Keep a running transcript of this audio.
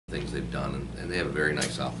things they've done, and they have a very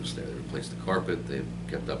nice office there. They replaced the carpet, they've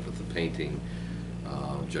kept up with the painting.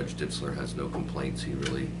 Judge Ditzler has no complaints. He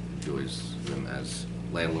really enjoys them as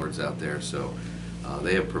landlords out there. So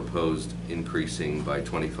they have proposed increasing by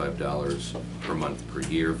 $25 per month per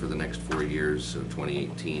year for the next 4 years. So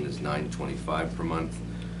 2018 is $925 per month,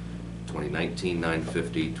 2019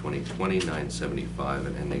 $950, 2020 $975,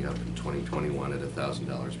 and ending up in 2021 at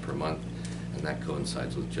 $1,000 per month. And that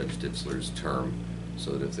coincides with Judge Ditzler's term,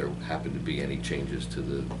 so that if there happen to be any changes to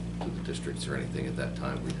the districts or anything at that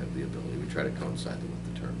time, we'd have the ability. We try to coincide them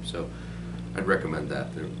with the term. So I'd recommend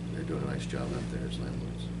that. They're doing a nice job out there as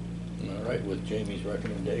landlords. All right, with Jamie's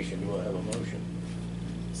recommendation, we'll have a motion.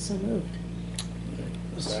 So moved. Okay.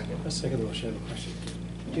 A second. A second motion. I have a question.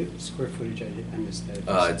 Do you, square footage? I missed that.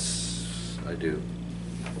 I do.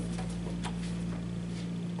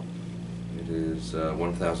 It is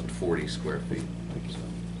 1,040 square feet. So,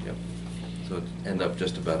 yep. So it end up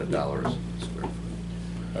just about $1 a square foot.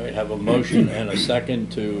 All right, have a motion and a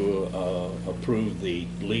second to approve the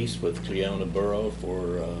lease with Cleona Borough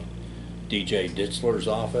for DJ Ditzler's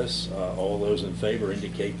office. All those in favor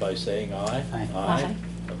indicate by saying aye. Aye. Aye.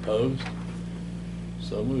 Opposed?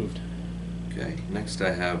 So moved. Okay, next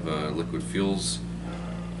I have liquid fuels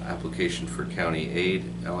application for county aid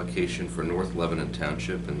allocation for North Lebanon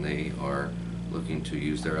Township, and they are looking to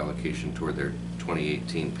use their allocation toward their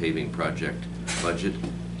 2018 paving project budget.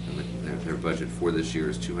 And their budget for this year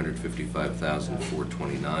is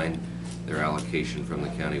 $255,429. Their allocation from the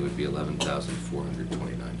county would be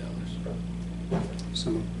 $11,429. So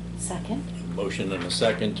moved. Second. Motion and a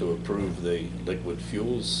second to approve the liquid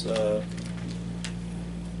fuels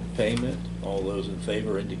payment. All those in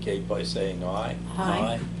favor indicate by saying aye.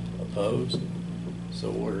 Aye. Opposed?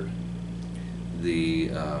 So ordered. The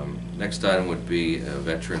next item would be a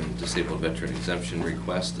disabled veteran exemption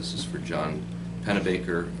request. This is for John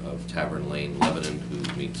Pennebaker of Tavern Lane, Lebanon, who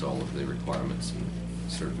meets all of the requirements and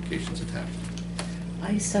certifications attached.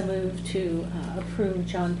 I so move to approve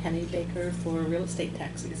John Pennebaker for real estate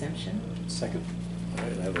tax exemption. Second. All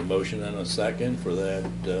right, I have a motion and a second for that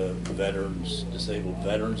disabled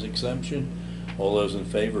veterans exemption. All those in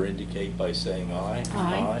favor indicate by saying aye.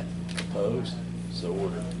 Aye. Opposed? So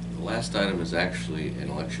ordered. The last item is actually an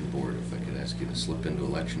election board, if I could ask you to slip into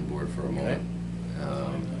election board for a moment.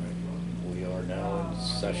 We are now in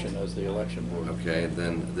session as the election board. Okay,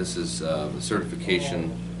 then this is the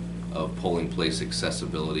certification of polling place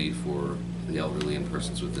accessibility for the elderly and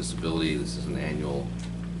persons with disability. This is an annual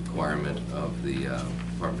requirement of the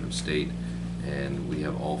Department of State, and we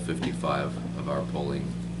have all 55 of our polling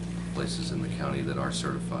places in the county that are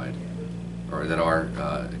certified, or that are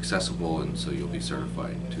accessible, and so you'll be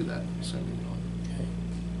certified to that sending on. Okay.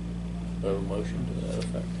 Do I have a motion to that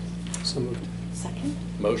effect? So moved. Second.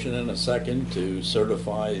 Motion and a second to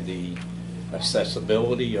certify the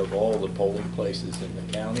accessibility of all the polling places in the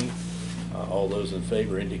county. All those in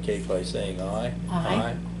favor indicate by saying aye.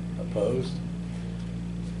 Aye. Opposed?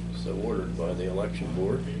 So ordered by the election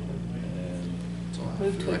board. And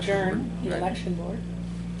Move to adjourn the election board.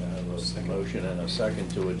 I have a motion and a second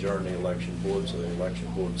to adjourn the election board, so the election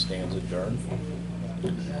board stands adjourned.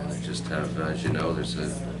 And I just have, as you know, there's a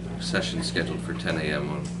session scheduled for 10 a.m.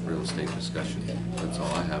 on real estate discussion. That's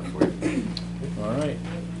all I have for you. All right.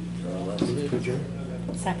 That's it. Adjourn.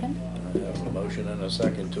 Second. I have a motion and a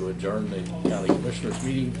second to adjourn the county commissioners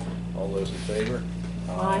meeting. All those in favor?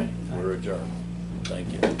 Aye. We're adjourned.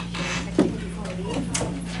 Thank you.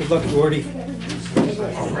 Good luck, Gordy.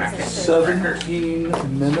 17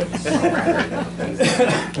 minutes.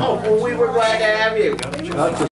 Oh, well, we were glad to have you.